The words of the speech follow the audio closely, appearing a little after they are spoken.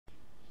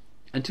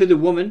unto the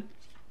woman,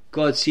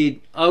 God said,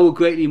 I will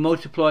greatly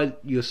multiply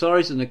your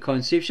sorrows in your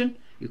conception,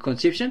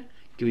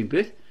 giving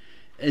birth.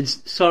 In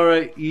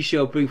sorrow you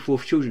shall bring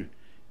forth children,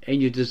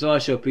 and your desire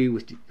shall be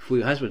for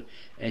your husband,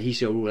 and he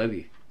shall rule over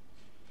you.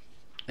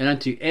 And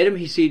unto Adam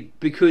he said,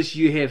 because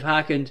you have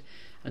hearkened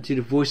unto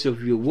the voice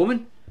of your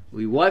woman,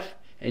 or your wife,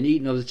 and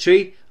eaten of the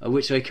tree of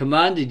which I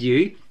commanded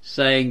you,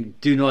 saying,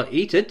 do not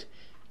eat it,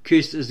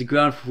 cursed is the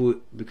ground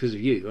because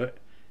of you, right?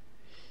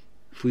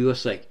 For your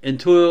sake. In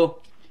toil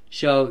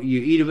shall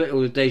you eat of it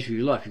all the days of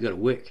your life. You've got to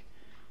work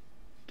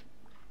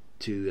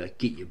to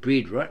get your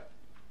bread, right?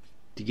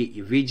 To get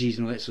your veggies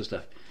and all that sort of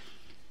stuff.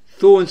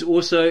 Thorns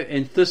also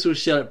and thistles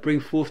shall it bring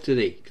forth to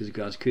thee, because the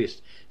ground's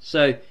cursed.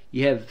 So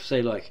you have,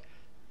 say, like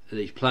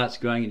these plants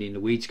growing and then the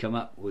weeds come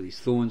up, or these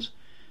thorns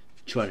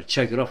try to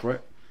choke it off,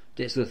 right?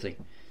 That sort of thing.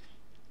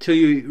 Till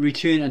you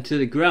return unto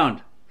the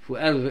ground, for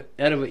out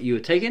of it you were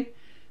taken,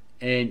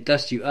 and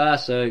dust you are,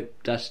 so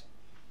dust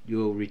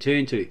you'll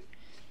return to.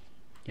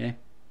 Okay?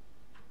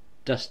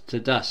 Dust to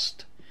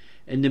dust.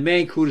 And the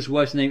man called his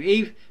wife's name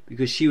Eve,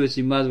 because she was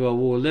the mother of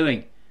all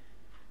living.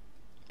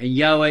 And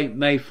Yahweh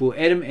made for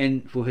Adam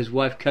and for his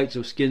wife coats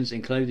of skins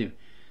and clothed him.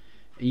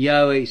 And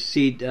Yahweh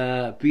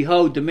said,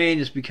 behold, the man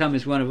has become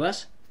as one of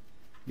us.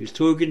 He was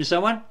talking to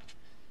someone,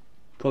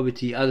 probably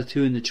to the other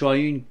two in the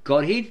triune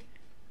Godhead,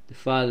 the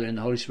Father and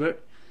the Holy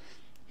Spirit.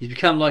 He's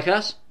become like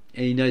us,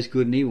 and he knows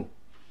good and evil.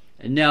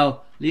 And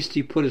now, lest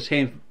he put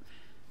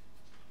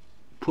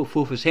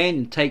forth his hand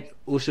and take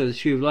also the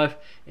tree of life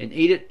and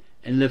eat it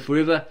and live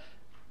forever.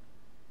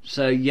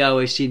 So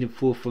Yahweh sent him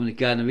forth from the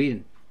Garden of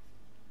Eden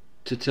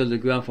to till the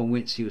ground from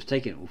whence he was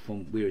taken, or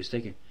from where he was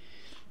taken.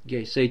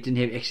 Okay, so he didn't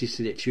have access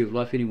to that tree of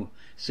life anymore.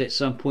 So at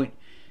some point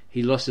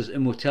he lost his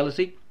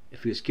immortality,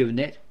 if he was given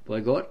that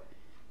by God,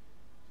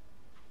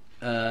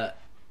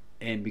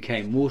 and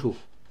became mortal.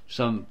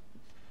 Some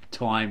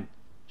point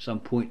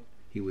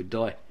he would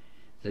die.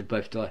 They'd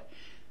both die.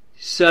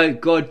 So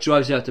God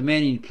drives out the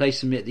man and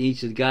places him at the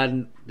east of the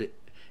garden,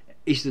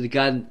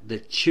 the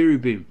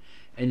cherubim,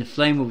 and the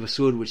flame of a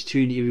sword which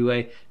turned every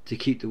way to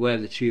keep the way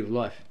of the tree of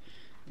life.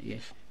 Yeah.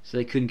 So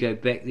they couldn't go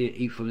back there and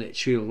eat from that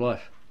tree of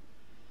life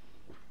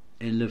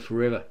and live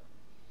forever.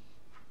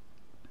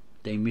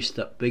 They messed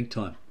up big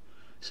time.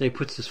 So he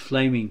puts this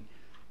flaming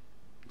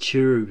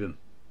cherubim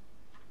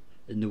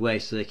in the way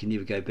so they can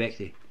never go back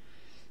there.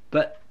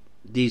 But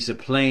there's a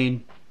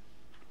plan.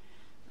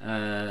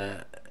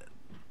 There'll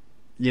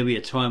be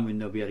a time when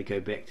they'll be able to go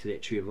back to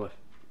that tree of life.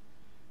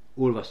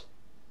 All of us.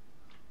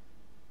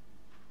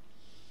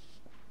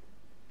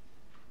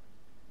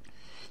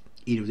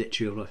 Eat of that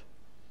tree of life,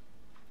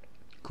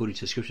 according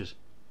to the scriptures.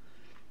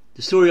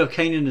 The story of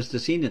Canaan and his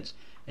descendants.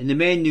 And the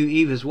man knew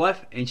Eve his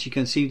wife, and she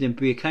conceived and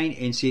bare Cain,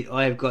 and said,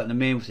 I have gotten a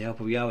man with the help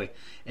of Yahweh.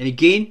 And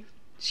again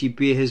she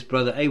bare his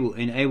brother Abel,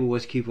 and Abel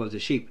was keeper of the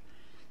sheep,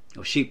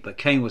 but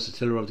Cain was the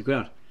tiller of the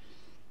ground.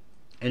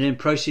 And in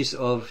process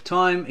of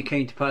time it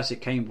came to pass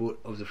that Cain brought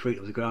of the fruit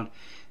of the ground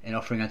an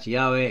offering unto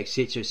Yahweh,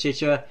 etc.,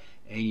 etc.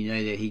 And you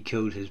know that he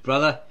killed his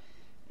brother,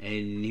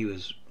 and he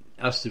was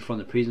ousted from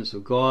the presence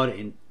of God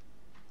and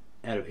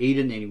out of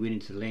Eden, and he went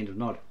into the land of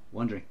Nod,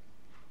 wandering.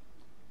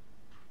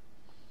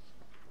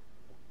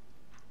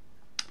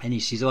 And he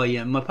says, oh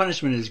yeah, my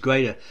punishment is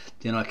greater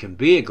than I can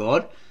bear,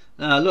 God.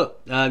 Look,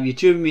 you've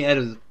driven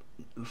me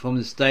from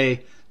this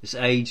day, this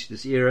age,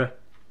 this era,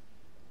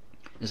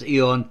 this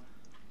eon,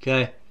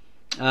 okay,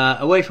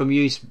 away from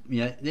you.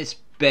 You know, that's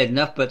bad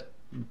enough, but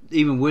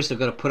even worse, I've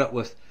got to put up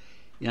with,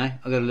 you know,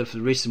 I've got to live for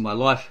the rest of my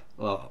life.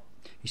 Well,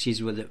 he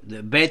says, well,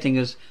 the bad thing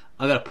is,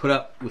 I've got to put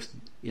up with,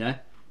 you know,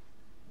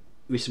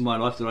 the rest of my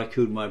life that I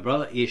killed my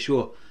brother. Yeah,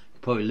 sure,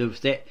 I'll probably live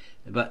with that,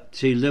 but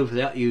to live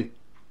without you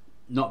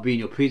not being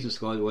your presence,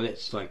 God, well,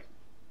 that's like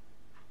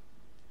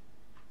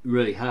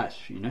really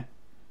harsh, you know.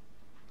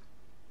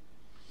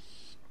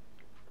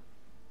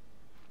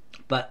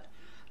 But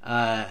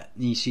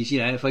he says, you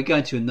know, if I go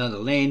into another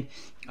land,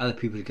 other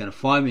people are going to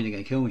find me and they're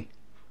going to kill me.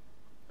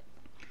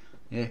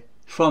 Yeah,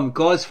 from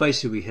God's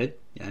face will be hid,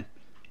 you know,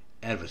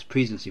 out of his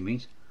presence, he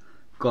means.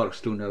 God will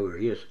still know where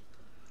he is,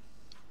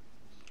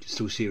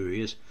 still see where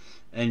he is.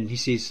 And he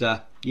says,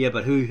 yeah,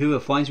 but whoever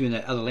finds me in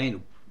that other land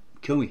will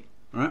kill me,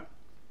 alright?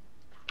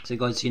 So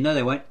God said, no,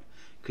 they won't,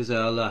 because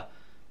they'll,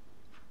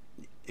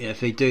 if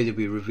they do, there'll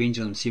be revenge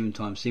on them 7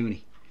 times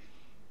 70.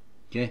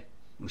 Okay?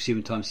 Or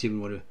 7 times 7,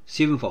 whatever.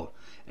 7-fold.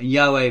 And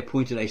Yahweh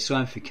appointed a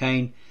sign for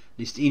Cain,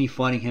 lest any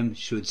finding him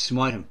should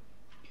smite him.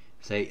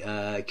 If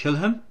they kill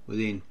him, well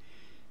then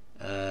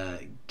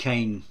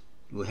Cain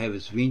will have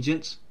his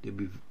vengeance. There'll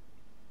be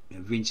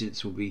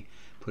vengeance will be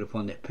put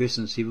upon that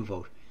person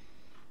 7-fold.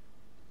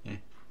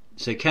 Okay?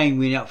 So Cain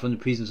went out from the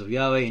presence of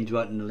Yahweh and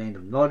dwelt in the land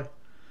of Nod,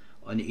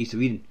 on the east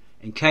of Eden.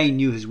 And Cain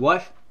knew his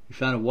wife. He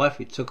found a wife,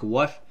 he took a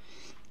wife,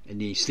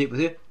 and then he slept with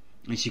her,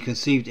 and she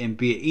conceived and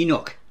bare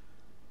Enoch.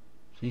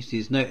 So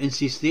there's no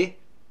incest there.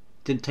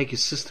 Didn't take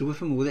his sister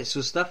with him, all that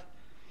sort of stuff.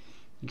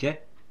 Okay?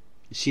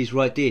 It says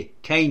right there,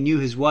 Cain knew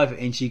his wife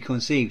and she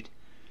conceived.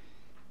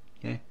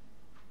 Okay?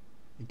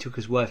 He took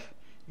his wife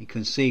and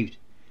conceived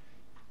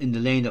in the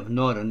land of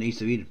Nod on the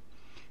east of Eden.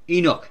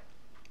 Enoch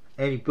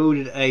And he built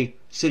a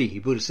city. He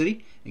built a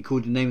city and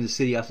called the name of the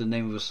city after the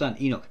name of his son,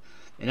 Enoch.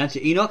 And unto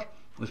Enoch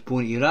was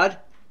born Irad.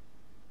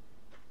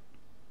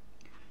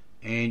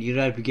 And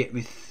Irad begat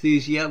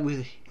Methuselah. Where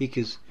the heck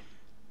is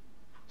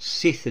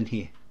Seth in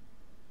here?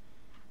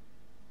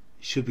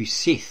 It should be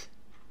Seth.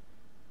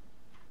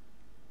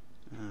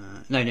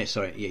 No,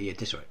 sorry. Yeah,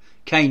 that's right.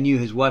 Cain knew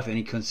his wife, and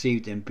he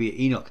conceived and bare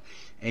Enoch.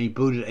 And he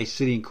built a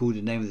city and called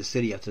the name of the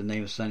city after the name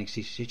of his son,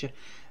 etc.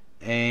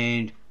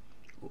 And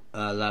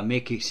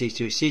Lamech,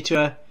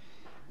 etc.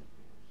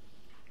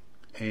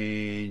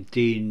 And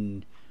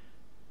then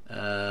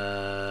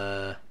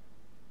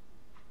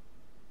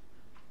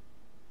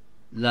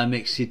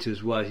Lamech said to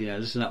his wives,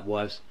 listen up,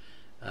 wives,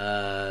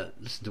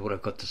 listen to what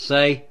I've got to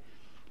say.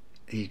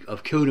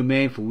 I've killed a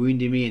man for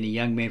wounding me, and a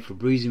young man for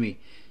bruising me.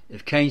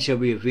 If Cain shall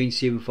be avenged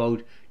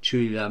sevenfold,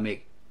 truly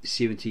Lamech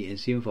 70 and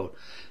sevenfold.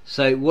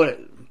 So what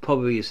it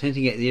probably is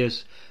hinting at there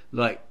is,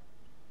 like,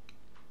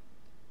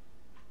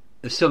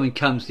 if someone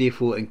comes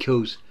therefore and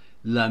kills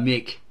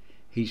Lamech,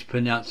 he's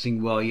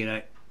pronouncing, well,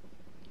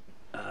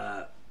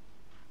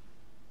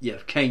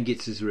 if Cain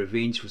gets his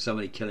revenge for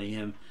somebody killing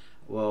him,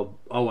 well,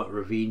 I want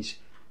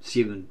revenge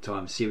 7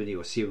 times 70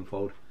 or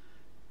sevenfold,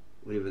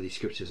 whatever the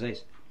scripture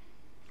says.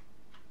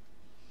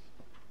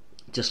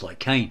 Just like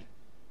Cain.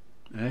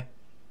 Okay?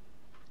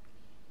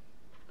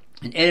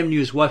 And Adam knew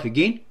his wife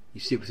again. He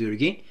slept with her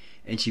again,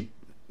 and she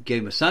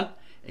gave him a son,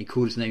 and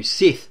called his name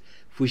Seth,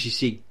 for she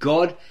said,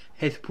 God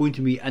hath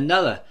appointed me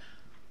another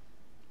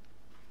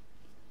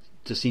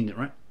descendant,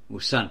 right?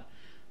 Or son,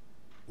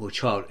 or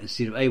child,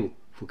 instead of Abel,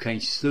 for Cain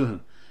slew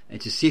him.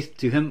 And to Seth,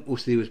 to him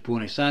also there was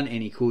born a son,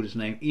 and he called his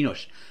name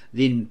Enosh.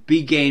 Then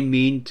began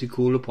men to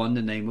call upon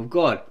the name of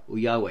God, or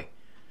Yahweh.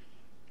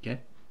 Okay?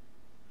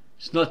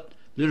 It's not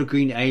little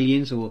green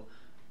aliens, or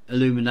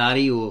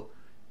Illuminati, or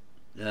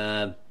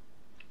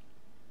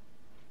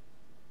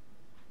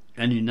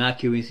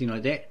Anunnaki, or anything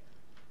like that.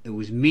 It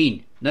was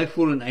men. No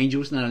fallen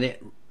angels, none of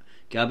that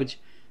garbage.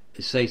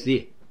 It says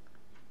there.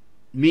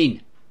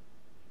 Men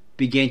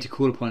began to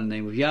call upon the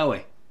name of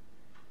Yahweh.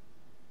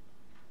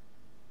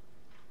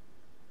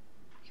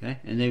 Okay?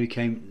 And they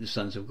became the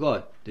sons of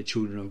God, the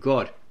children of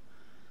God.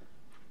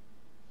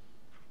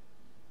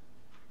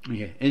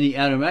 Okay. In the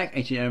Aramaic,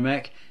 ancient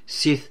Aramaic,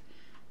 Seth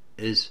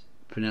is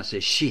pronounced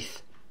as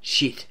Sheth.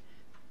 Shet.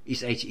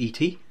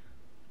 S-H-E-T.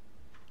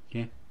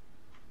 Okay?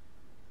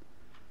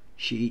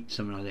 She,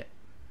 something like that.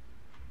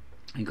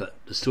 And got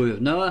the story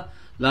of Noah.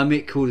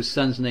 Lamech called his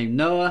son's name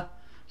Noah,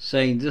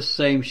 saying, this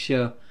same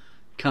shall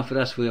comfort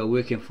us for our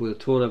work and for the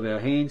toil of our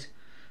hands,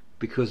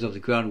 because of the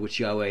ground which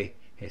Yahweh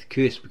hath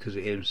cursed, because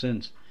of Adam's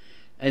sins.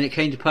 And it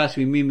came to pass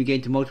when men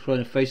began to multiply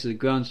in the face of the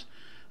ground,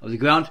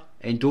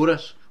 and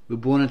daughters were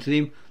born unto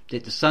them,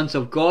 that the sons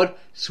of God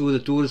saw the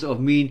daughters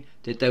of men,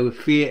 that they were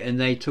fair, and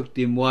they took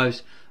them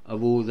wives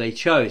of all they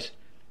chose.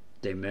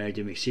 They married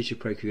them, etc.,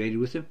 procreated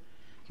with them.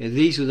 Okay,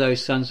 these were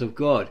those sons of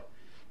God,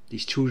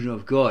 these children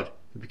of God,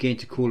 who began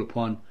to call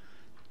upon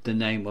the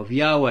name of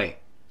Yahweh.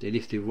 They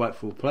left their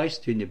rightful place,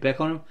 turned their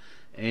back on him,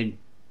 and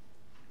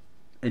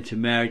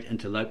intermarried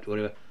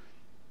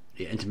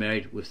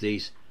with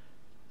these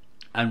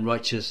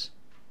unrighteous,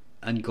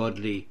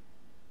 ungodly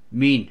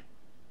men.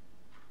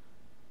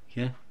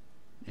 Okay?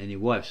 And their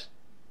wives.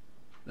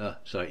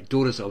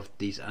 Daughters of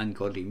these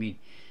ungodly men.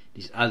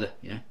 These other,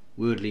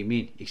 worldly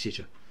men,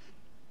 etc.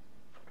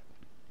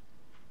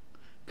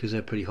 Because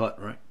they're pretty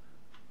hot, right?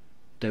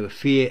 They were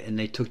fair, and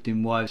they took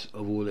them wives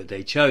of all that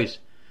they chose.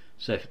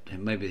 So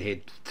maybe they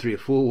had 3 or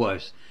 4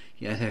 wives.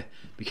 They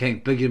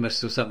became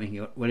bigamists or something,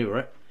 whatever,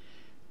 right?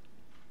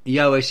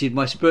 Yahweh said,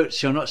 my spirit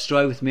shall not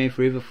strive with man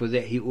forever, for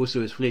that he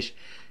also is flesh.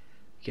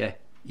 Okay,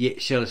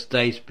 yet shall his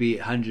days be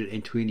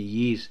 120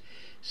 years.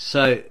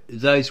 So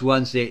those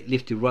ones that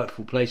left their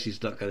rightful place,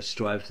 he's not going to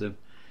strive with them.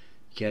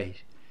 Okay,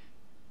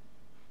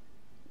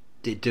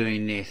 they're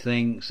doing their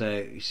thing.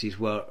 So he says,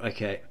 well,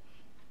 okay,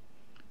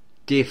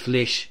 they're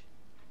flesh,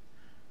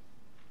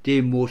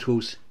 they're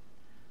mortals,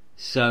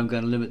 so I'm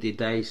going to limit their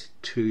days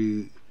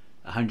to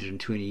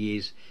 120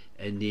 years,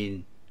 and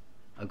then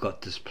I've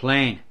got this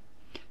plan.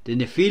 The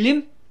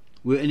Nephilim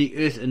were in the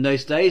earth in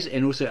those days,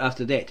 and also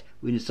after that,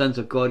 when the sons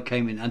of God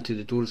came in unto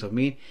the daughters of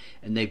men,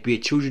 and they bare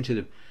children to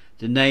them.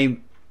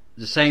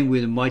 The same were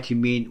the mighty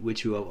men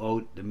which were of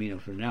old, the men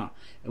of renown.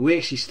 And we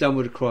actually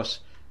stumbled across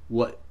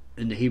what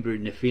in the Hebrew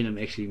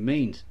Nephilim actually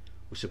means,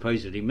 or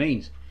supposedly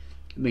means.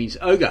 It means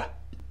ogre,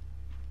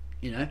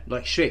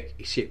 like Shrek,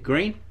 except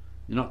green.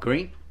 They're not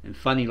green and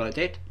funny like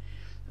that,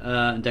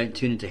 and don't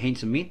turn into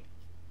handsome men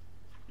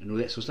and all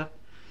that sort of stuff.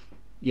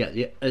 Yeah,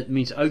 it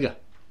means ogre.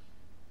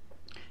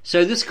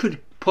 So this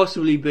could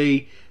possibly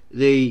be with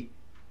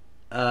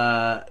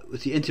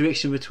the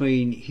interaction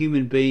between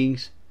human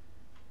beings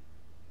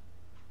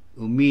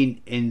or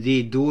men and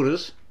their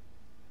daughters,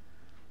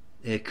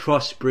 their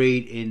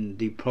crossbreed, and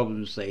the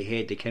problems they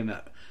had. They came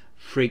out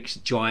freaks,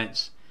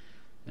 giants,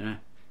 and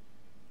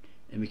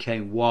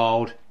became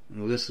wild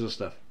and all this sort of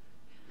stuff.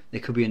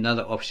 There could be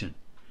another option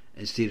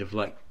instead of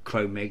like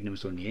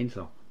Cro-Magnums or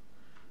Neanderthal.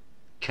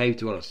 Cave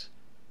dwellers.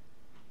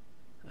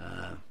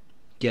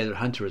 gatherer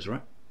hunter is,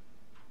 right?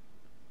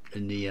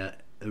 In the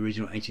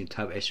original ancient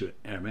type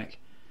Aramaic.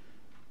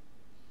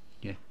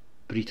 Yeah,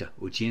 Brita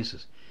or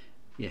Genesis.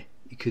 Yeah,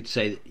 you could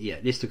say that. Yeah,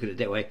 let's look at it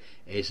that way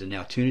as an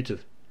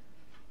alternative.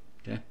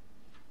 Okay.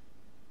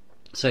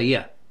 So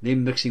yeah,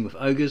 them mixing with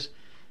ogres,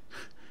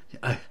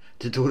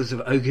 the daughters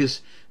of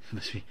ogres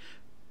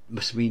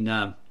must have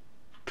been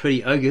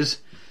pretty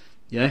ogres,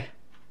 you know.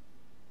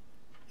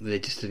 They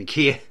just didn't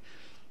care.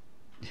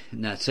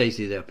 No, it says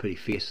there they were pretty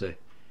fierce, so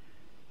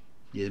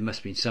yeah, there must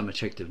have been some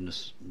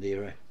attractiveness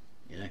there,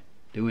 you know.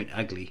 They weren't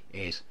ugly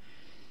as.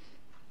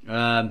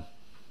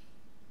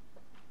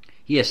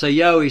 Yeah, so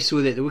Yahweh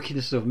saw that the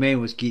wickedness of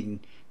man was getting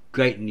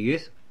great in the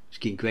earth. It was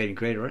getting greater and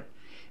greater, right?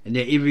 And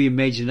that every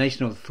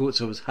imagination of the thoughts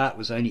of his heart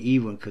was only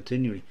evil and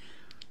continually.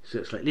 So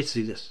it's like, let's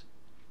do this.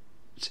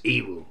 It's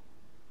evil.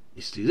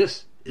 Let's do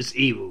this. It's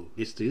evil.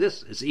 Let's do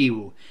this. It's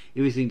evil.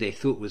 Everything they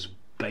thought was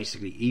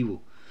basically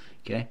evil.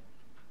 Okay?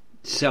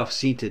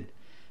 Self-centered,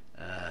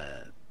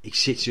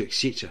 etc.,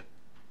 etc.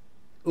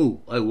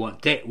 Oh, I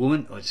want that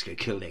woman. I'll just go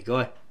kill that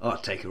guy. I'll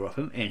take her off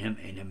him, and him,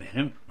 and him, and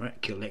him.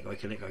 Right? Kill that guy,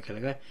 kill that guy, kill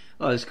that guy.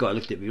 Oh, this guy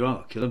looked at me wrong.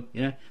 I'll kill him.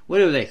 You know?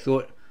 Whatever they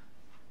thought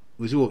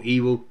was all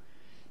evil.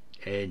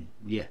 And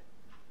yeah,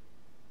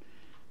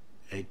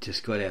 it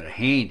just got out of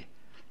hand.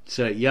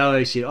 So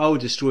Yahweh said, I will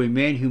destroy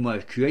man whom I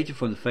have created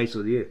from the face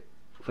of the earth,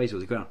 face of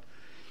the ground,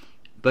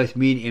 both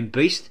men and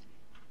beast,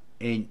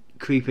 and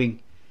creeping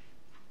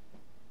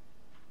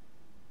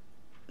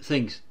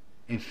things,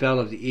 and fowl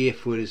of the air,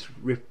 for it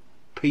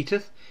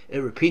repenteth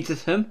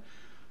him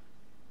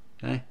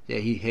that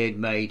he had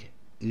made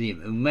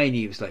them. And mainly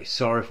he was like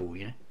sorrowful,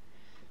 you know.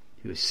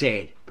 He was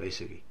sad,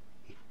 basically.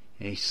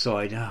 And he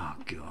sighed, oh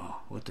God,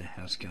 what the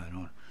hell's going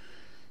on?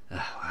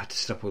 I have to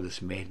stop all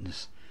this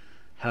madness.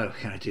 How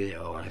can I do that?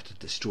 Oh, I have to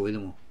destroy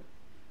them all.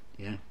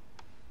 Yeah.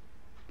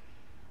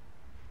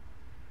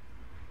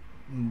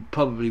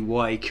 Probably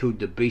why he killed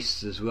the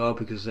beasts as well,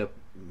 because they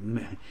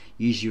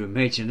use your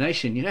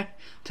imagination, you know.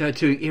 They were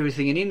doing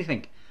everything and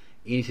anything.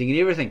 Anything and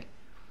everything.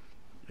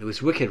 It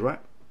was wicked, right?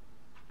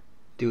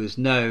 There was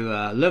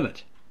no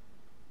limit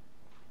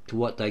to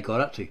what they got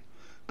up to.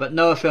 But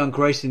Noah found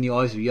grace in the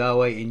eyes of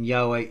Yahweh, and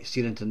Yahweh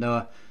said unto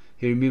Noah,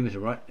 he remembered it,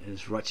 right?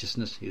 His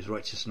righteousness, he was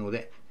righteous and all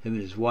that. Him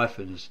and his wife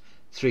and his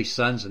 3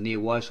 sons and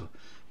their wives.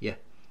 Yeah.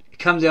 It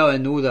comes out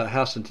and all the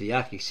house into the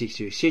ark,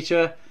 etc.,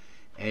 etc.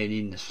 And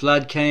then the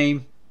flood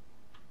came.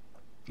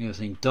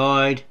 Everything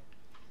died.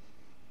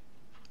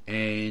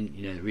 And,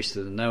 you know, the rest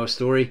of the Noah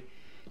story.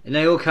 And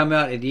they all come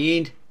out at the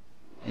end.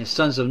 And the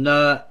sons of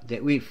Noah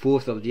that went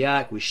forth of the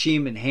ark were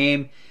Shem and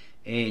Ham,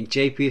 and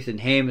Japheth, and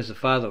Ham is the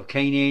father of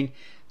Canaan.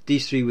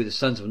 These 3 were the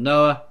sons of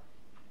Noah,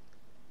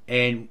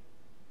 and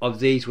of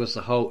these was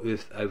the whole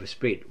earth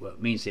overspread. Well,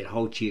 it means that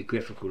whole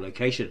geographical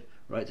location,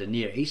 right, the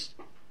Near East,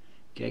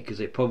 okay, because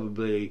they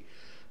probably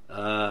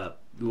were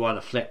on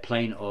a flat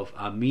plain of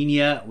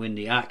Armenia when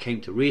the ark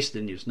came to rest,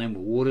 and there was no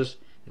more waters.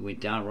 They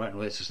went down, right, and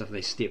all that sort of stuff.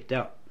 They stepped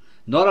out,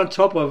 not on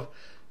top of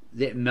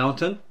that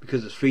mountain,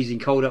 because it's freezing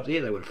cold up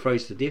there. They would have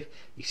froze to death,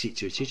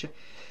 etc., etc.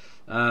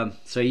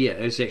 So yeah,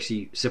 it was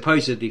actually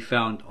supposedly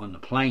found on the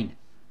plain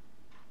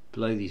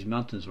below these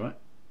mountains, right?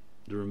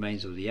 The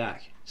remains of the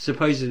ark,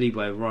 supposedly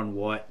by Ron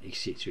White,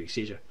 etc.,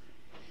 etc.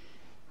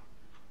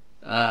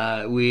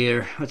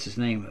 Where, what's his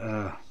name?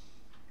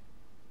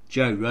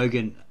 Joe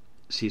Rogan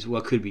says,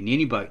 well, it could have been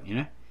any boat, you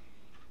know.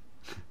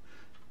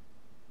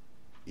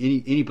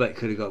 any boat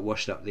could have got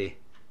washed up there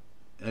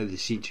over the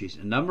centuries.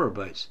 A number of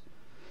boats,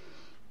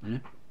 you know.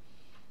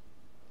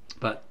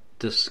 But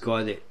this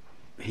guy that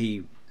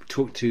he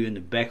talked to in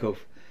the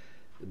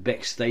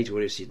backstage or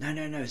whatever said, no,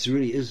 it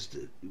really is,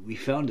 we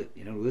found it,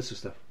 you know, all this sort of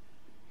stuff.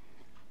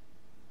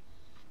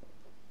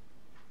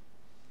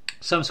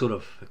 Some sort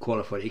of a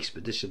qualified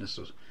expeditionist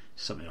or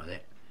something like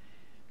that,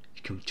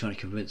 trying to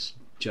convince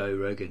Joe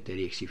Rogan that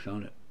he actually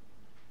found it,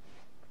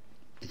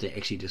 that they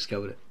actually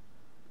discovered it.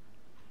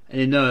 And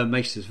then Noah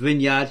makes this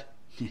vineyard,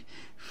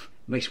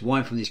 makes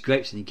wine from these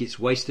grapes, and he gets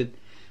wasted,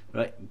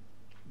 right?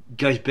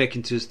 Goes back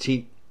into his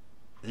tent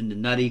in the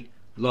nutty,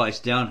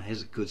 lies down,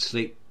 has a good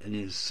sleep, and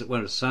then one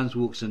of his sons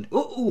walks in.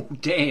 Oh,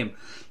 damn!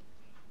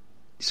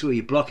 Saw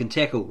you block and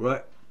tackle,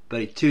 right? But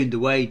he turned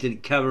away, he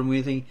didn't cover him or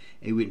anything.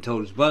 And he went and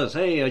told his brothers,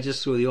 hey, I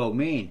just saw the old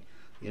man,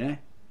 you know?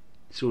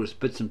 Saw his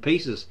bits and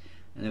pieces.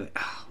 And they went,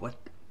 what?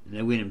 And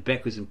they went in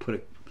backwards and put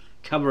a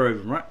cover over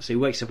him, right? So he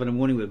wakes up in the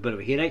morning with a bit of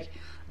a headache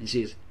and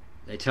says,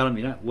 they tell him,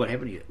 you know, what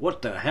happened to you?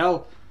 What the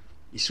hell?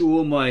 You saw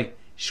all my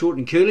short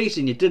and curlies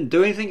and you didn't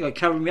do anything, like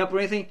cover me up or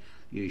anything?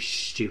 You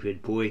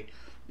stupid boy.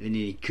 And then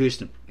he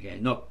cursed him. Okay,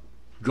 not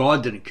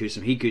God didn't curse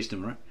him, he cursed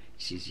him, right?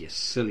 He says, you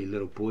silly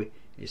little boy,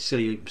 you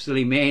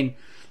silly man.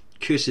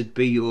 Cursed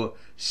be your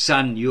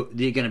son.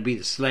 They're going to be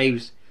the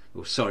slaves,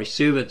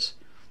 servants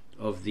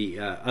of the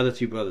other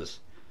 2 brothers.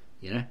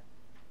 You know,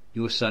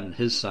 your son and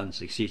his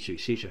sons, etc.,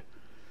 etc.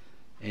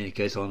 And it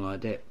goes on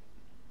like that.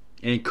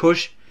 And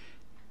Cush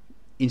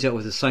ends up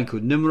with a son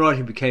called Nimrod,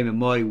 who became a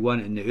mighty one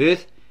in the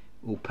earth,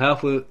 all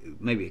powerful,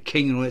 maybe a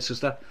king and all that sort of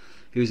stuff.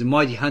 He was a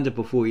mighty hunter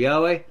before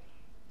Yahweh,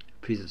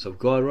 presence of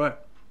God, right?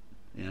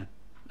 Yeah.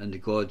 under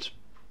God's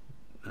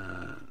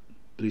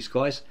blue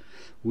skies.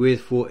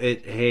 Wherefore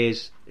it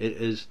is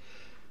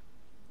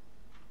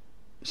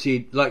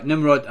said, like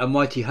Nimrod, a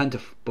mighty hunter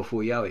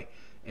before Yahweh.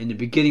 And the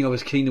beginning of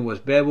his kingdom was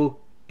Babel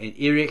and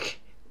Erech,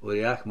 or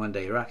Iraq, one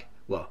day Iraq.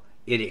 Well,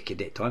 Erech at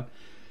that time,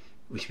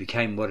 which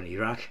became modern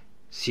Iraq,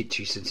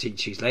 centuries and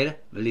centuries later,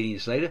 millennia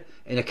later.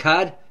 And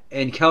Akkad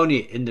and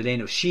Calneh in the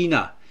land of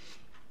Shinar.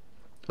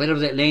 Out of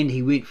that land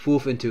he went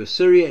forth into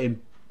Assyria,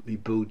 and he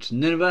builds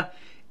Nineveh,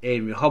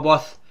 and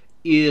Rehoboth,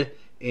 Ir,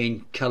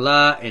 and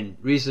Calah, and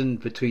Rezin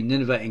between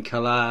Nineveh and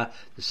Calah,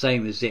 the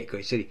same as that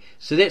great city.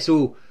 So that's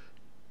all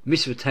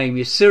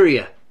Mesopotamia,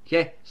 Syria.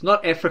 Okay, it's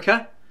not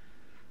Africa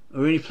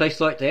or any place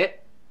like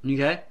that.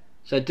 Okay,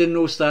 so it didn't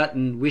all start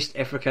in West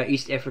Africa,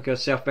 East Africa,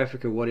 South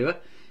Africa, whatever.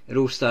 It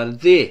all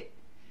started there.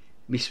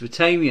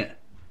 Mesopotamia,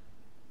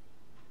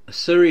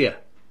 Syria,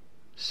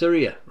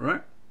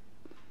 right?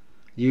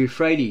 The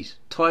Euphrates,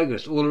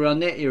 Tigris, all around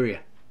that area.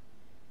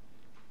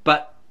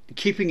 But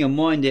keeping in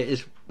mind that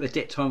is, at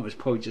that time it was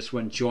probably just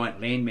one giant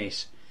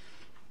landmass,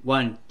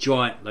 one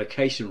giant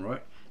location,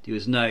 right? There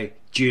was no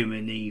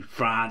Germany,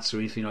 France, or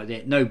anything like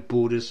that. No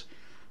borders.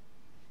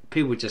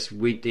 People just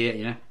went there,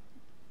 you know.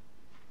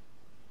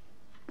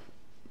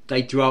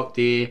 They dwelt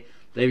there.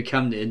 They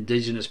become the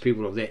indigenous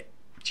people of that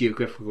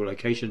geographical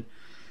location.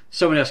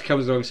 Someone else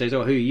comes along and says,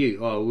 "Oh, who are you?"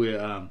 "Oh, we're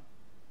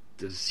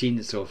the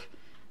descendants of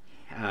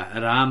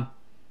Aram."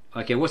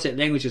 "Okay, what's that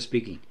language you're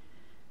speaking?"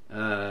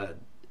 "This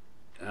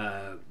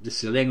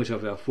is the language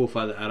of our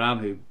forefather Aram,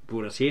 who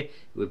brought us here.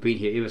 We've been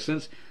here ever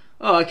since."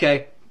 "Oh,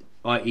 okay,"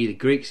 i.e. the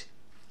Greeks.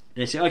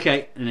 And they say,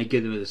 "Okay," and they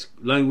give them this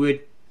loan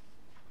word.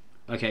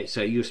 "Okay,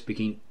 so you're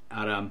speaking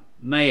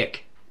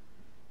Aramaic,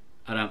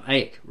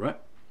 right?"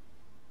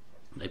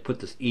 They put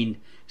this in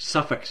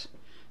suffix.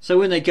 So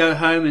when they go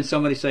home and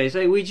somebody says,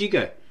 "Hey, where'd you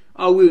go?"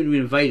 "Oh, we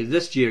invaded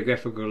this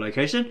geographical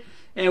location."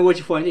 "And what'd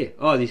you find there?"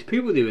 "Oh, these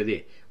people that were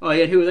there." "Oh,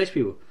 yeah, who are those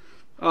people?"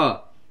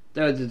 "Oh,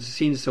 they were the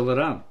descendants of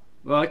Aram."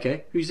 "Oh,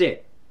 okay, who's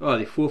that?" "Oh,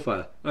 their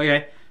forefather."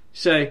 "Okay,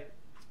 so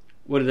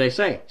what did they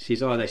say?" He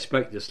says, "Oh, they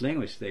spoke this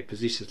language. They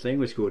possessed this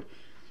language called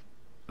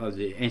of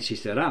the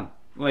ancestor Aram."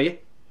 "Oh, yeah."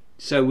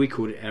 So we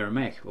called it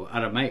Aramaic or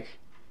Aramaic,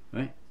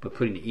 right? By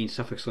putting the N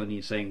suffix on it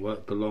and saying, well,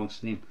 it belongs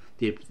to them.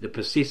 They're the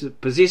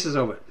possessors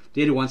of it.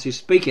 They're the ones who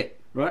speak it,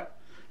 right?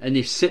 And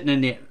they're sitting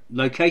in that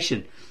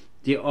location.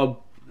 They're what's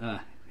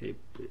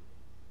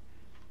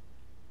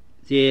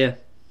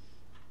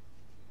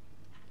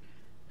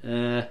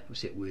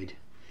that word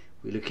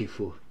we're looking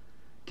for?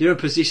 They're in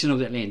possession of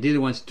that land. They're the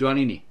ones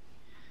dwelling there.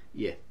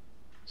 Yeah.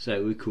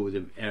 So we call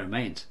them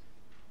Arameans.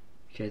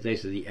 Okay,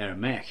 those are the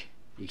Aramaic,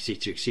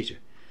 etc., etc.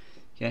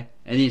 Okay,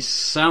 and then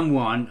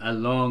someone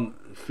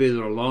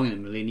further along in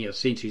the millennia or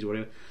centuries or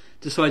whatever,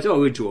 decides, "Oh,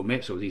 we'll draw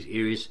maps of these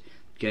areas,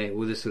 okay,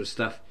 all this sort of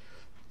stuff,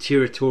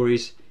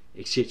 territories,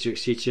 etc.,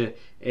 etc.,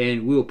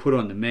 and we'll put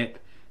on the map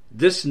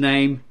this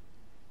name,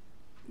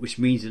 which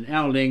means in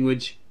our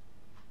language,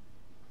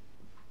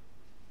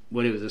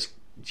 whatever this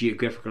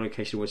geographical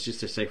location was."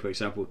 Just to say, for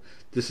example,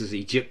 this is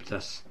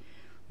Egyptus.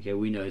 Okay,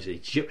 we know it's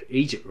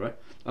Egypt, right?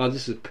 Oh,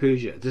 this is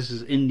Persia, this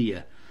is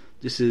India,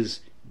 this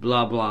is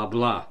blah blah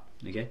blah.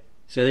 Okay,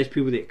 so those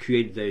people that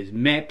created those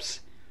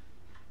maps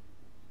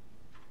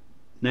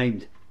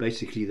named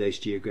basically those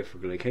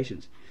geographical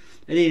locations.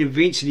 And then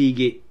eventually you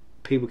get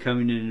people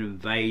coming in and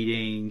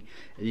invading,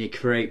 and they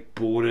create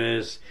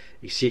borders,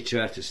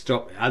 etc., to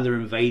stop other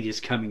invaders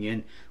coming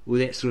in, all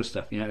that sort of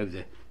stuff, you know, over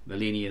the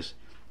millennia,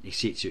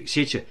 etc.,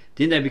 etc.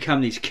 Then they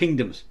become these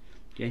kingdoms,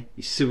 okay,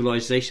 these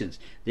civilizations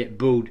that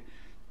build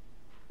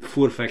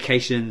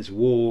fortifications,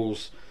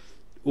 walls,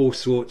 all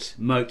sorts,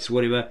 moats,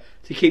 whatever,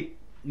 to keep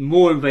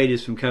more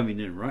invaders from coming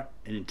in, right?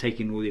 And then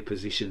taking all their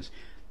positions,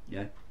 you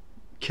know,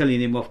 killing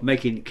them off,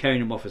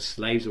 carrying them off as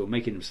slaves, or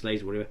making them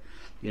slaves, or whatever,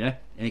 you know,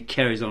 and it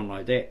carries on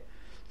like that.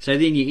 So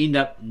then you end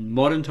up in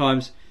modern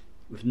times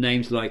with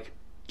names like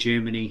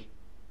Germany,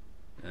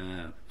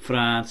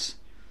 France,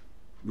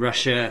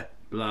 Russia,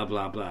 blah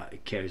blah blah.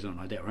 It carries on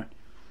like that, right?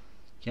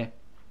 Okay.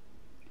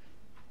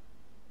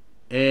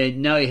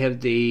 And now you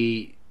have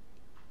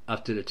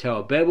after the Tower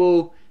of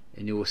Babel,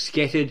 and they were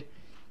scattered.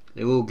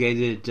 They all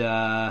gathered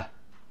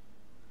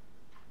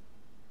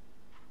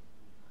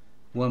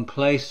one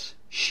place,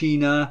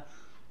 Shinar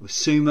or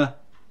Sumer,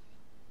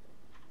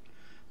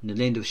 in the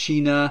land of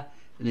Shinar,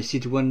 and they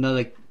said to one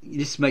another,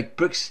 "Let's make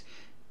bricks,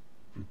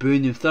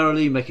 burn them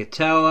thoroughly, make a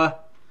tower,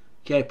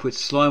 okay, put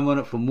slime on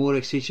it for mortar,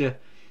 etc.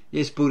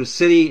 Let's build a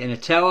city and a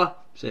tower."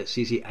 So it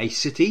says here a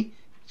city,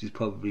 which is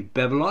probably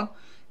Babylon,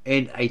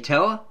 and a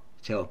tower,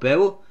 Tower of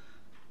Babel,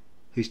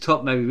 whose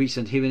top may be reached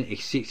unto heaven,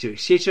 etc.,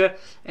 etc.,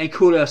 and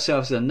call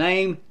ourselves a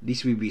name,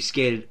 lest we be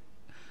scattered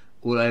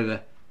all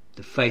over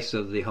the face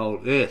of the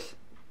whole earth,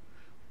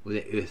 or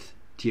that earth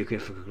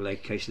geographical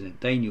location that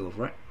they knew of,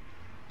 right?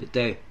 That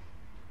they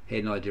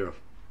had an idea of,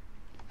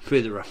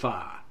 further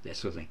afar, that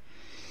sort of thing.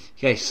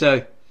 Okay,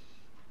 so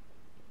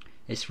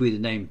that's where the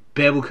name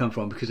Babel come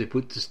from, because they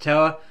put this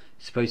tower.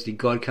 Supposedly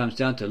God comes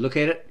down to look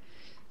at it,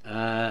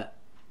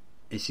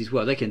 He says,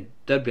 well, they'll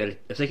be able to,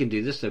 if they can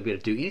do this, they'll be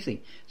able to do anything.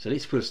 So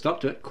let's put a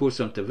stop to it, cause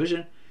some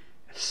division,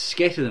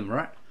 scatter them,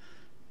 right?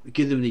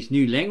 Give them these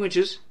new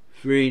languages,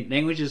 variant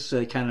languages, so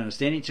they can't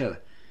understand each other.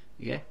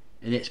 Okay?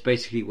 And that's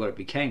basically what it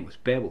became, was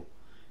Babel.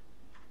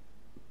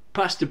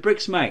 Pass the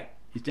bricks, mate.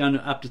 He's down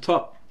up the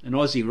top, an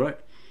Aussie, right?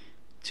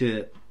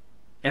 To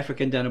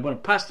African down the bottom.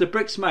 Pass the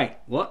bricks, mate.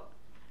 What?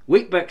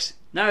 Wheat bix?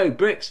 No,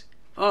 bricks.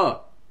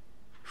 Oh,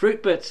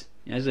 fruit bits.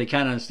 You know, so they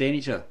can't understand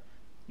each other.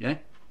 Yeah?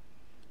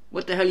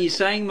 What the hell are you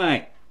saying,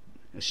 mate?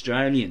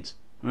 Australians,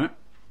 right?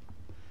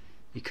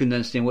 You couldn't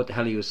understand what the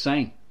hell he was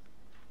saying.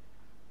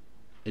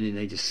 And then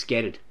they just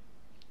scattered.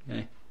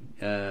 Okay?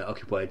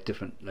 Occupied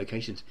different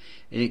locations.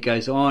 And it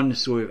goes on, the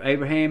story of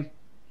Abraham,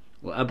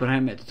 or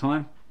Abraham at the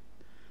time,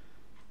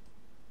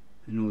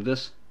 and all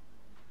this.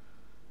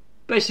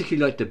 Basically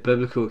like the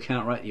biblical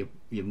account, right?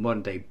 Your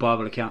modern day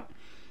Bible account.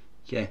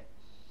 Okay?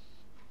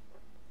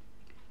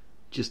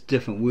 Just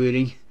different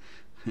wording,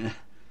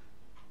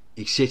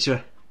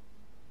 etc.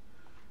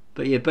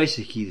 But yeah,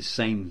 basically the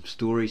same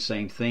story,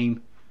 same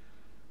theme.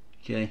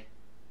 Okay?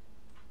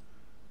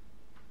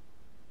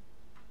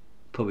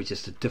 Probably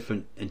just a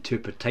different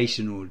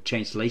interpretation or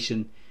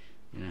translation,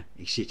 you know,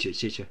 etc.,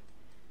 etc.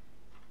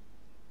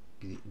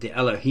 The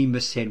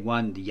Elohimists had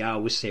one, the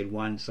Yahwist had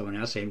one, someone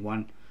else had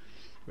one,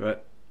 right?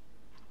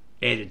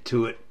 Added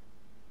to it,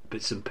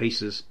 bits and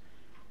pieces,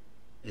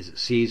 as it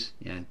says.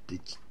 You know, the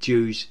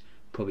Jews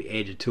probably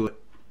added to it.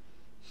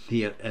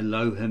 The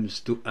Elohim,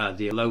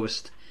 the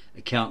Elohist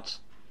accounts,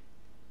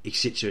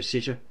 etc.,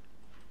 etc.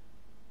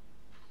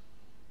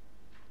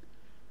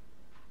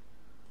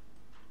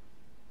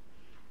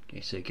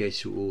 Okay, so it goes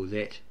through all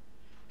that.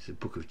 It's the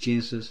book of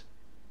Genesis.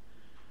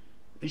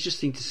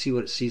 Interesting to see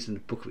what it says in the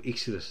book of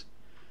Exodus.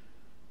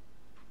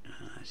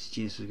 It's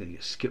Genesis. We're going to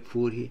get skip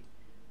forward here.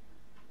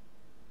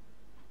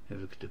 Have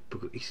a look at the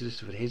book of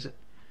Exodus if it has it.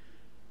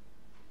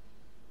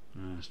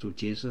 Still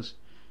Genesis.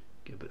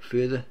 Go a bit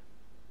further.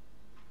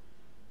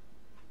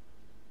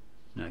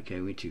 No,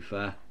 okay, went too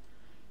far.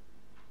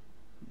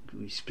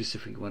 We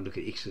specifically want to look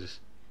at Exodus.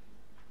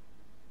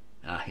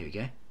 Here we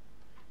go.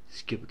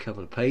 Skip a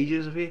couple of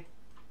pages of here.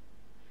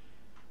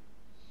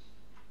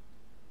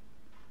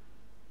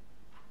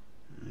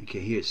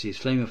 Okay, here it says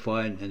flame of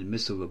fire in the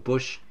midst of a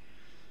bush.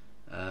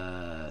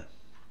 All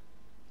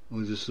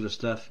this sort of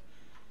stuff.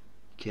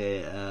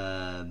 Okay,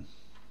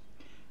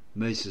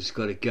 Moses has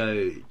got to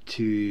go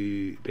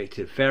back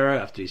to Pharaoh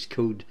after he's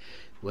killed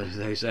one of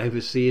those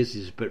overseers.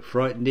 He's a bit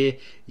frightened there.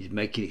 He's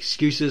making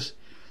excuses.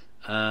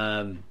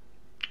 And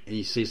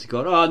he says to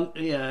God, "Oh,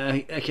 yeah,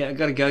 okay, I've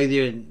got to go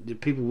there, and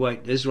the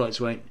Israelites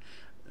won't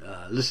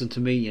listen to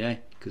me, you know,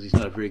 because he's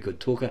not a very good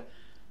talker,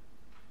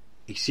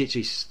 etc."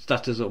 He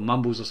stutters or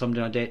mumbles or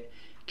something like that.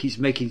 Keeps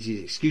making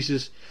these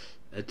excuses.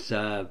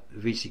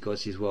 Eventually God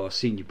says, "Well, I've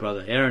seen your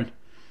brother Aaron.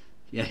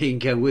 Yeah, he can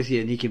go with you,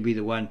 and he can be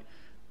the one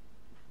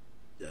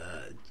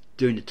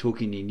doing the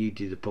talking, and you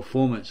do the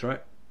performance,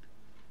 right?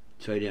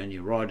 Throw down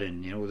your rod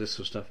and all this sort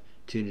of stuff.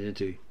 Turn it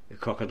into a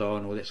crocodile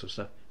and all that sort of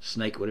stuff,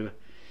 snake, whatever."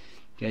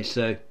 Okay,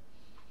 so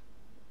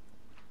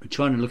we're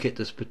trying to look at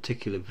this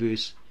particular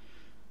verse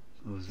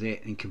of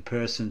that in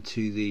comparison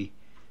to the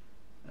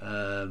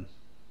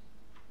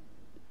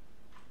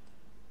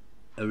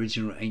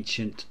original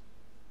ancient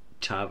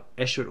Tav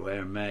Asheret or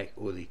Aramaic,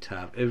 or the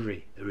Tav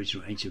Ivri,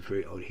 original ancient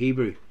very old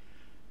Hebrew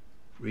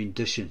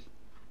rendition.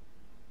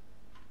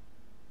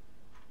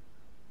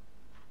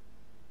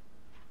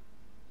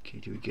 Okay,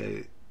 do we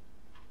go?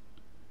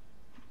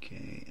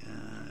 Okay,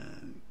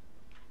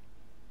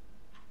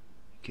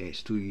 okay, it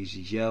still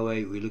uses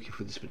Yahweh. We're looking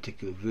for this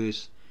particular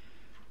verse.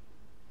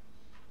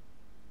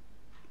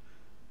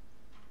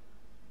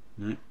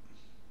 No,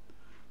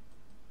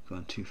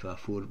 gone too far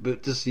forward.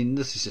 But this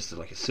is just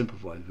like a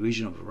simplified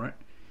version of it, right?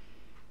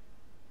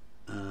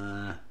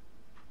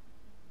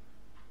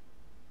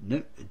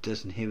 Nope, it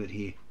doesn't have it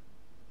here.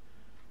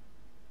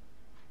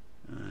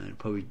 It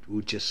probably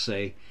will just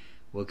say,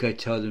 "Well, go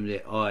tell them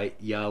that I,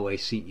 Yahweh,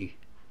 sent you."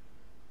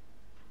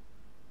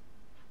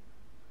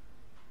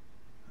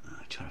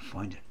 I'm trying to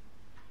find it.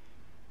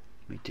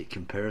 Make that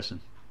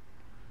comparison.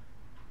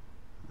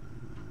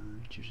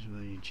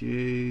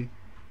 Jew.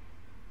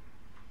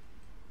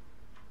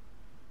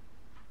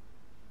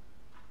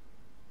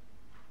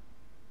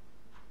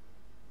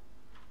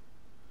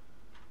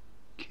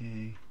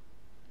 Okay.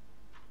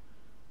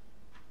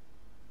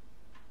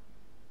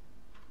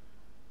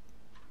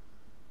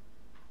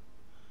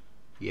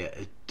 Yeah,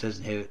 it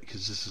doesn't have it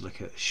because this is like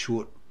a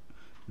short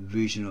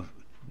version of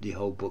the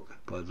whole book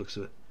by the looks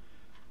of it.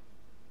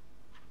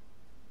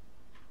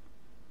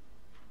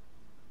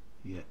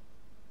 Yeah,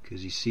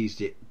 because he sees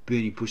that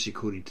burning bush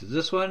according to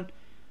this one.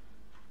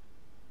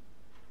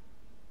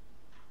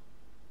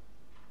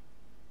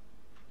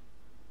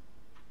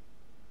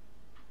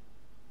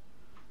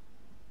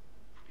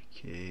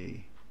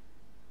 Okay.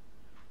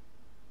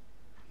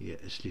 Yeah,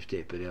 it's left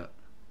that bit out.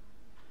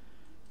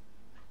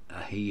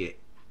 Here,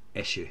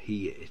 Asher,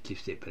 here, it's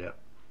left that bit out.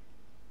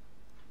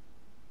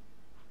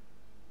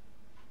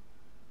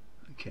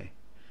 Okay.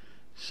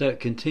 So it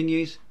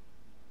continues.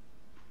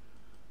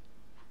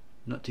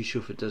 Not too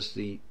sure if it does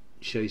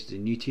shows the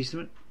New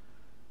Testament.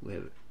 We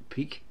have a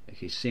peek.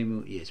 Okay,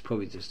 Samuel. Yeah, it's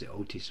probably just the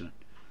Old Testament.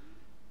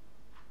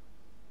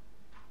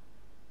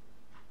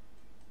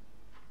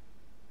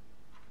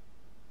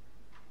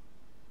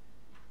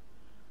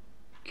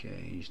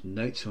 Okay,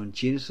 notes on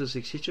Genesis,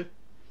 etc.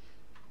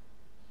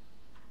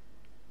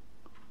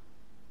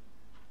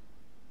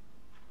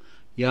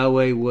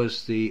 Yahweh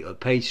was the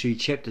page 3,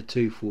 chapter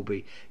 2,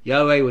 4b.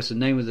 Yahweh was the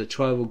name of the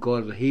tribal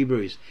god of the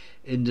Hebrews.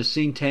 In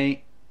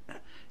disentangling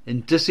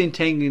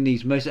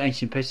these most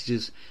ancient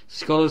passages,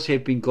 scholars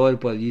have been guided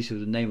by the use of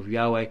the name of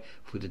Yahweh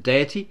for the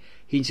deity.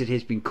 Hence it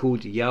has been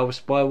called the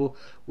Yahwist Bible,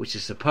 which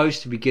is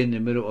supposed to begin in the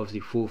middle of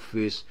the 4th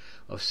verse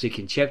of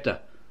 2nd chapter.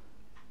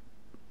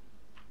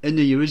 In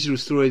the original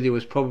story there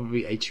was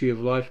probably a tree of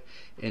life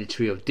and a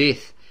tree of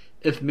death.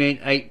 If man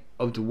ate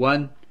of the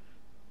one,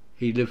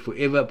 he lived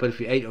forever, but if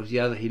he ate of the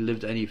other, he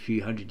lived only a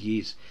few hundred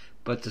years.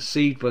 But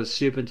deceived by the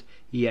serpent,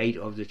 he ate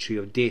of the tree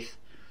of death,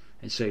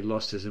 and so he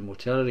lost his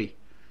immortality.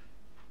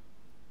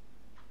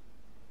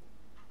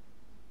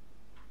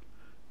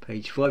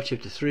 Page 5,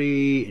 chapter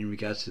 3, in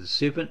regards to the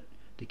serpent,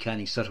 the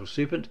cunning, subtle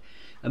serpent.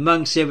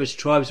 Among savage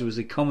tribes it was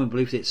a common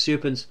belief that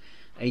serpents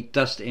ate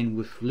dust, and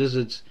with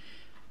lizards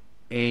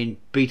and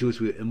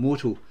beetles were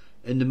immortal.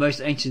 In the most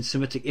ancient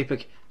Semitic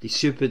epic, the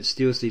serpent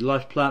steals the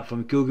life plant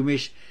from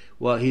Gilgamesh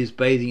while he is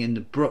bathing in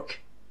the brook.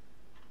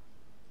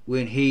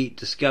 When he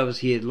discovers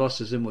he had lost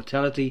his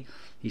immortality,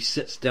 he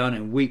sits down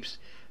and weeps.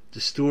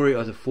 The story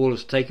of the fall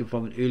is taken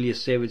from an earlier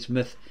savage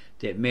myth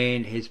that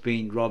man has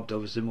been robbed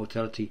of his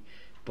immortality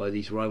by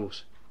these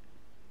rivals.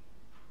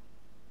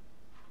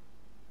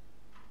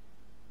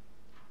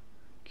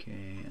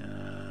 Okay,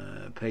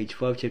 page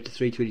 5, chapter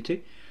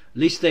 322.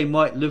 Lest they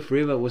might live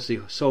forever was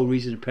the sole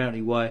reason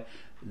apparently why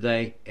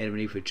they, Adam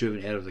and Eve, were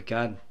driven out of the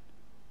garden.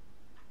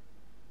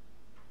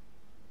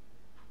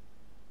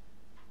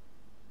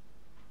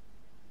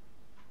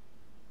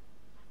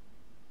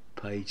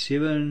 Page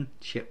 7,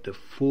 chapter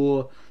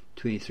 4,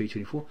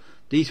 23-24.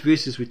 These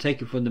verses were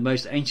taken from the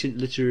most ancient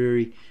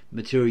literary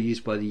material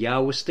used by the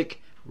Yahwistic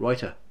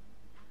writer.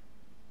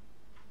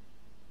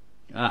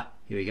 Here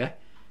we go.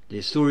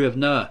 The story of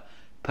Noah.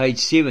 Page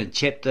 7,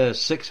 chapter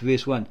 6,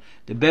 verse 1.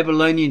 The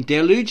Babylonian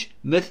deluge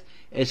myth,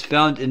 as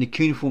found in the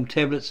cuneiform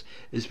tablets,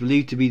 is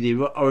believed to be the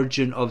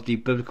origin of the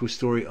biblical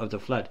story of the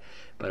flood.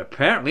 But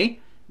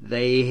apparently,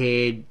 they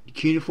had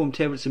cuneiform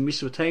tablets in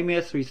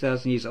Mesopotamia,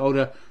 3,000 years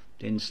older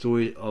than the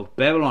story of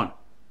Babylon.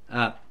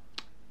 The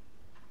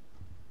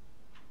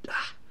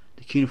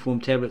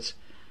cuneiform tablets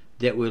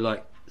that were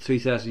like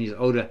 3,000 years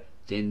older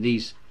than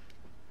these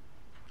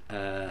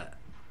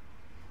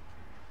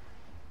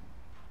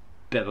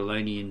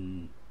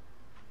Babylonian,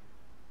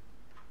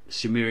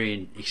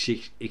 Sumerian,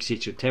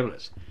 etc.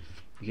 tablets.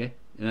 Okay,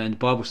 and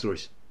Bible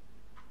stories.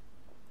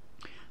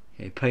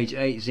 Okay, page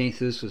 8.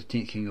 Xanthus was the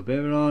 10th king of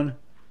Babylon.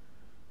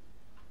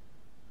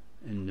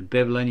 In the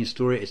Babylonian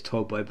story, it's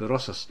told by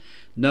Berossus.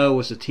 Noah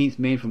was the 10th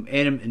man from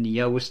Edom in the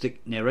Yahwistic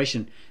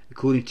narration.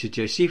 According to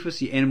Josephus,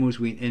 the animals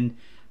went in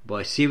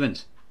by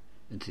sevens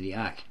into the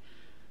ark.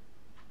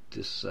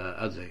 This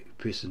other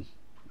person,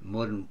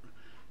 modern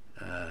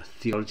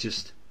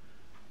theologist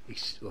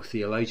or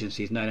theologian,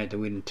 says no, they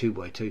went in 2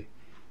 by 2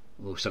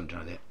 or something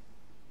like that.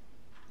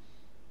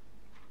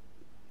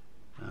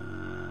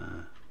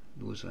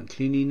 There was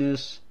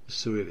uncleanliness. The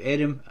story of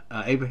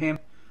Abraham.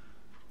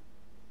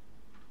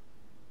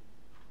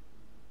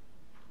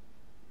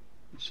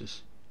 It's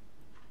just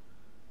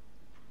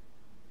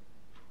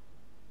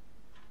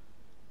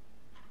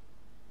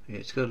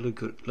it's got a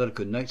lot of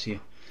good notes here.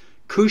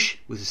 Cush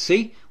with a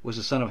C was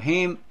the son of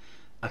Ham,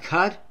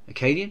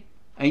 Akkadian,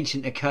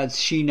 ancient Akkad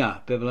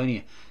Shinar,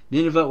 Babylonia.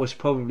 Nineveh was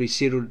probably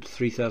settled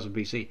 3000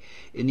 BC.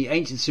 In the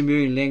ancient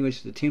Sumerian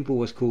language, the temple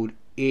was called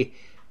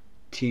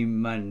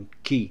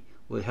Temanki,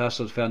 or the house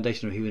of the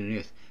foundation of heaven and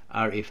earth.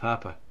 R.F.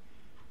 Harper.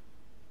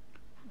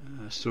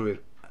 Story of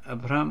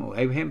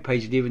Abraham,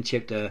 page 11,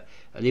 chapter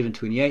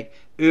 11:28.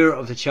 Ur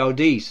of the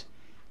Chaldees.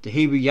 The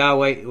Hebrew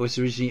Yahweh was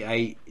originally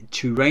a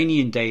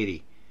Turanian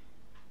deity.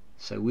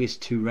 So where's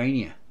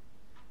Turania?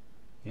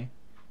 Yeah.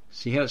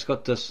 See how it's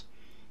got this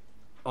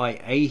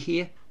IA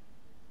here?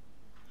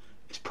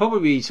 It's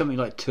probably something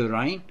like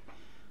terrain.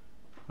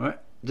 Right?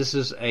 This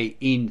is a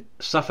end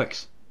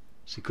suffix.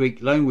 It's a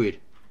Greek loanword,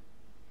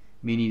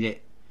 meaning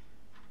that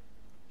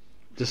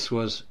this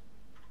was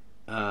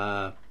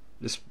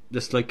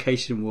this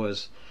location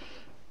was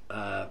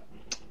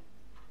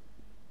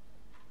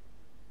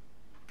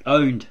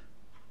owned,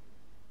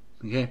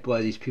 okay,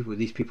 by these people.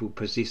 These people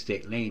possessed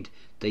that land.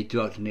 They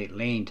dwelt in that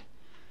land.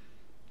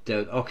 They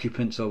were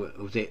occupants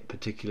of that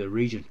particular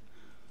region.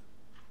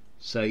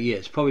 So yeah,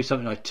 it's probably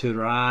something like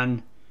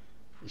Turan.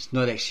 It's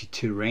not actually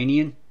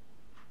Turanian.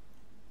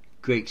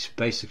 Greeks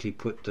basically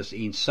put this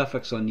end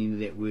suffix on the end of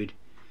that word,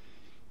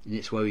 and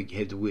that's why we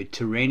have the word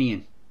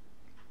Turanian.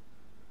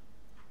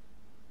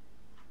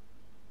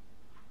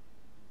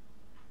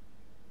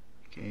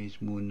 Okay,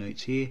 there's more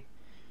notes here.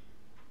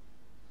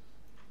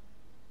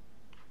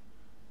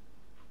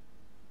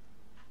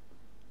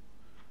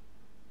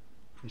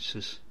 What's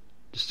this?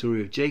 the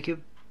story of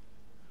Jacob.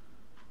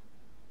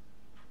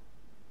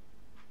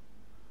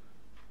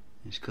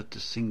 It's got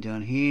this thing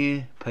down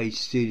here,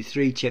 page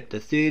 33, chapter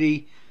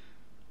 30,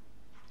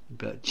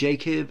 about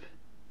Jacob.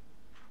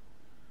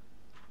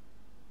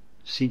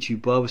 Century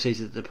Bible says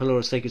that the pillar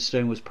of sacred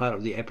stone was part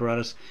of the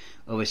apparatus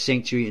of a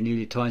sanctuary in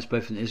earlier times,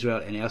 both in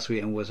Israel and elsewhere,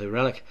 and was a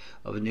relic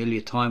of an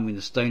earlier time when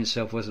the stone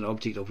itself was an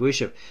object of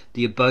worship,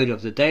 the abode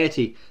of the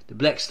deity. The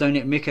black stone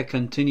at Mecca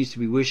continues to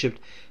be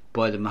worshipped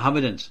by the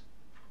Mohammedans.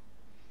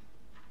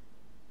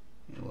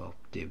 Well,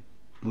 they're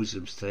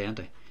Muslims today, aren't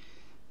they?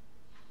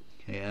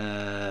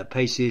 Okay,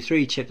 page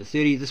 33, chapter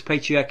 30. This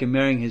patriarch, in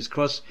marrying his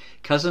cross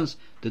cousins,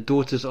 the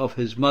daughters of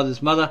his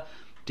mother's mother,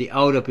 the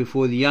elder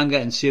before the younger,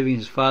 and serving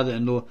his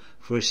father-in-law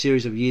for a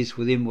series of years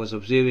for them, was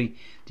observing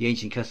the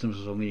ancient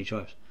customs of many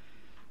tribes.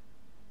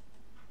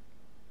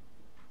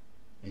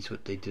 That's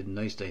what they did in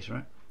those days,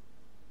 right?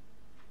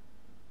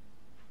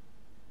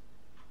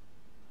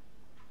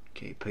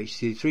 Okay, page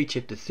 33,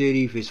 chapter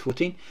 30, verse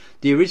 14.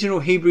 The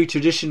original Hebrew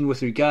tradition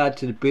with regard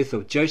to the birth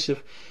of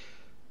Joseph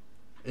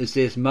is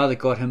that his mother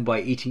got him by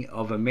eating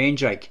of a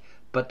mandrake.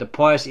 But the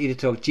pious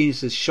editor of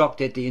Genesis,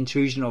 shocked at the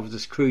intrusion of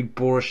this crude,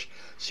 boorish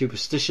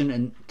superstition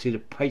into the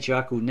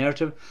patriarchal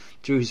narrative,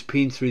 drew his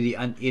pen through the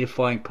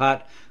unedifying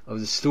part of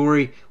the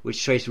story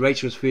which traced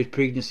Rachel's first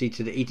pregnancy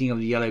to the eating of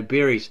the yellow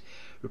berries,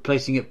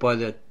 replacing it by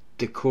the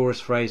decorous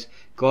phrase,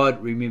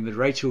 God remembered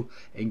Rachel,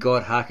 and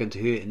God hearkened to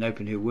her and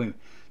opened her womb.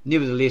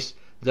 Nevertheless,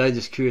 though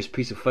this curious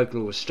piece of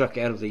folklore was struck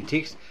out of the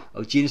text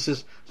of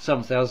Genesis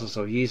some thousands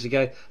of years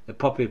ago, the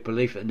popular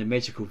belief in the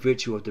magical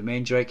virtue of the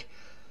mandrake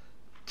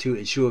to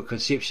ensure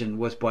conception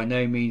was by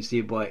no means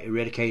thereby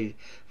eradicated,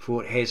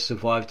 for it has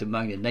survived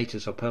among the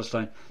natives of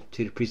Palestine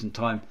to the present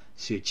time.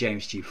 Sir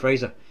James G.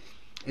 Fraser.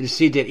 It is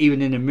said that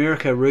even in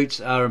America,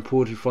 roots are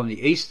imported from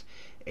the east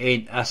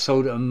and are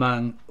sold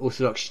among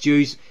Orthodox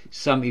Jews,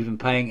 some even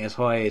paying as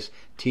high as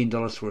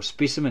 $10 for a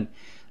specimen.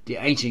 The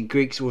ancient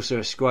Greeks also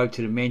ascribed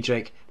to the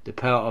mandrake the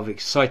power of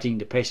exciting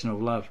the passion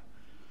of love.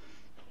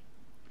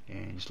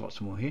 And there's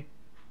lots more here.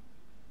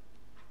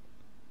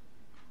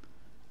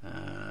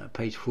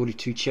 Page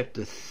 42,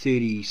 chapter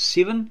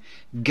 37.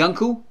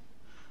 Gunkel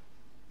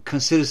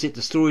considers that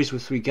the stories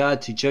with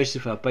regard to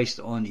Joseph are based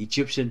on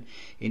Egyptian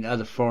and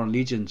other foreign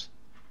legends.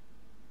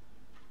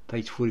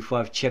 Page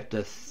 45,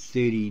 chapter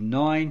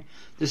 39.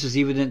 This is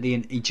evidently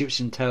an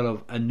Egyptian tale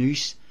of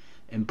Anus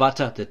and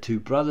Bata, the two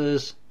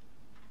brothers,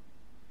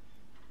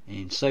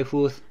 and so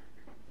forth.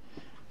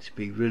 This would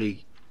be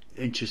really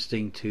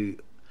interesting to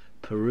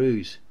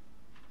peruse.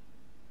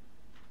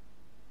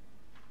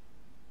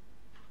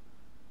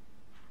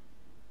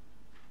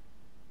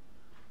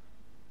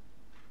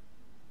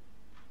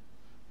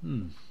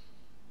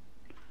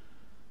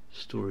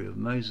 Story of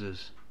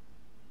Moses.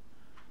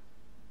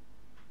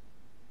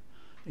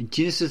 In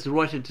Genesis, the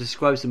writer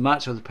describes the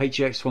march of the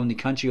patriarchs from the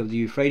country of the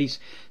Euphrates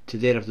to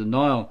that of the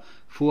Nile.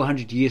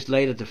 400 years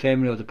later, the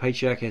family of the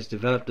patriarch has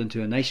developed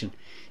into a nation,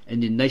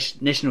 and the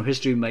national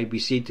history may be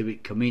said to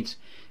commence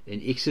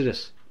in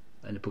Exodus,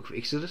 in the book of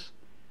Exodus.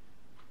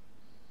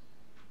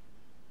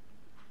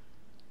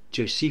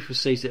 Josephus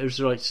says the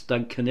Israelites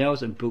dug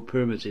canals and built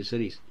pyramids and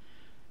cities.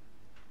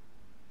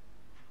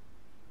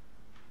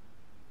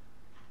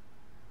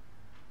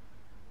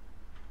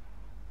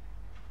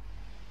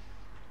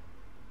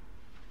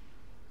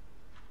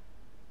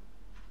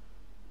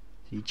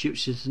 The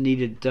Egyptians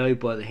kneaded dough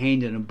by the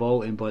hand in a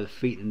bowl and by the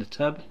feet in a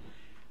tub.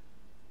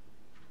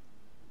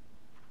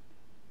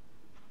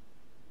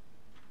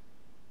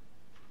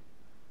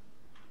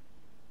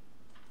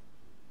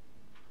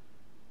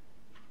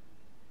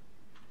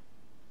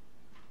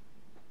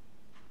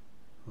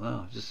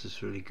 Wow, this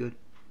is really good.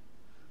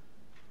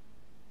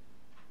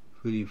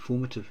 Really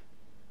informative.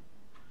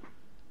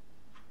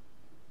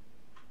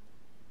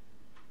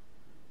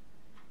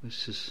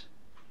 This is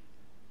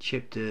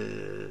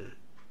chapter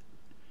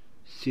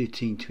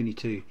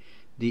 13:22.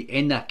 The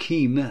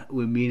Anakim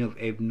were men of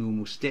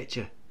abnormal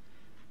stature.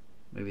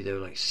 Maybe they were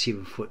like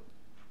 7 foot,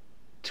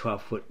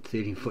 12 foot,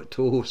 13 foot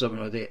tall, or something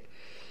like that.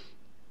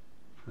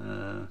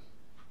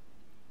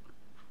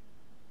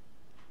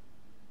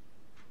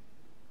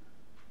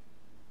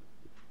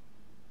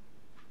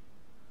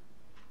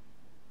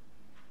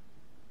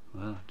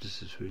 Wow,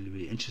 this is really,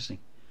 really interesting.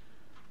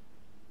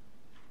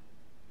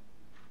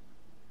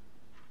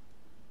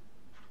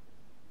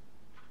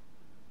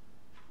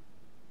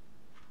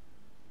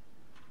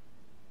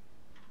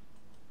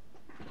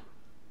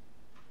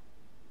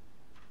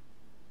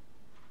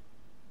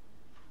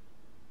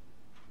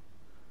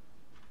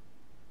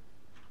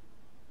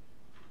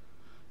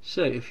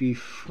 So if you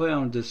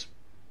found this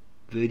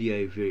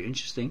video very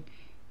interesting,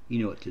 you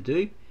know what to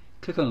do.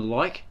 Click on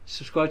like,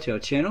 subscribe to our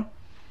channel,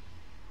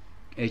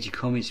 add your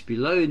comments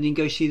below, and then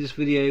go share this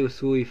video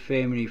with all your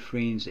family,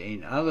 friends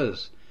and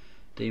others.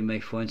 They may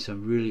find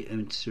some really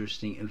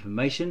interesting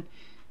information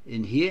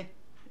in here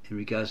in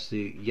regards to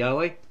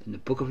Yahweh, in the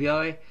book of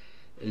Yahweh,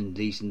 in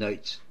these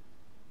notes,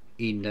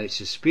 end notes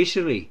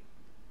especially.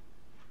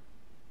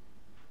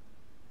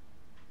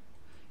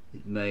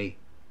 It may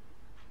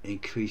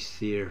increase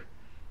their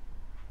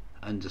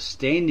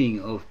understanding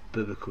of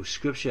biblical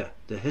scripture,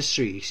 the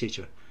history,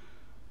 etc.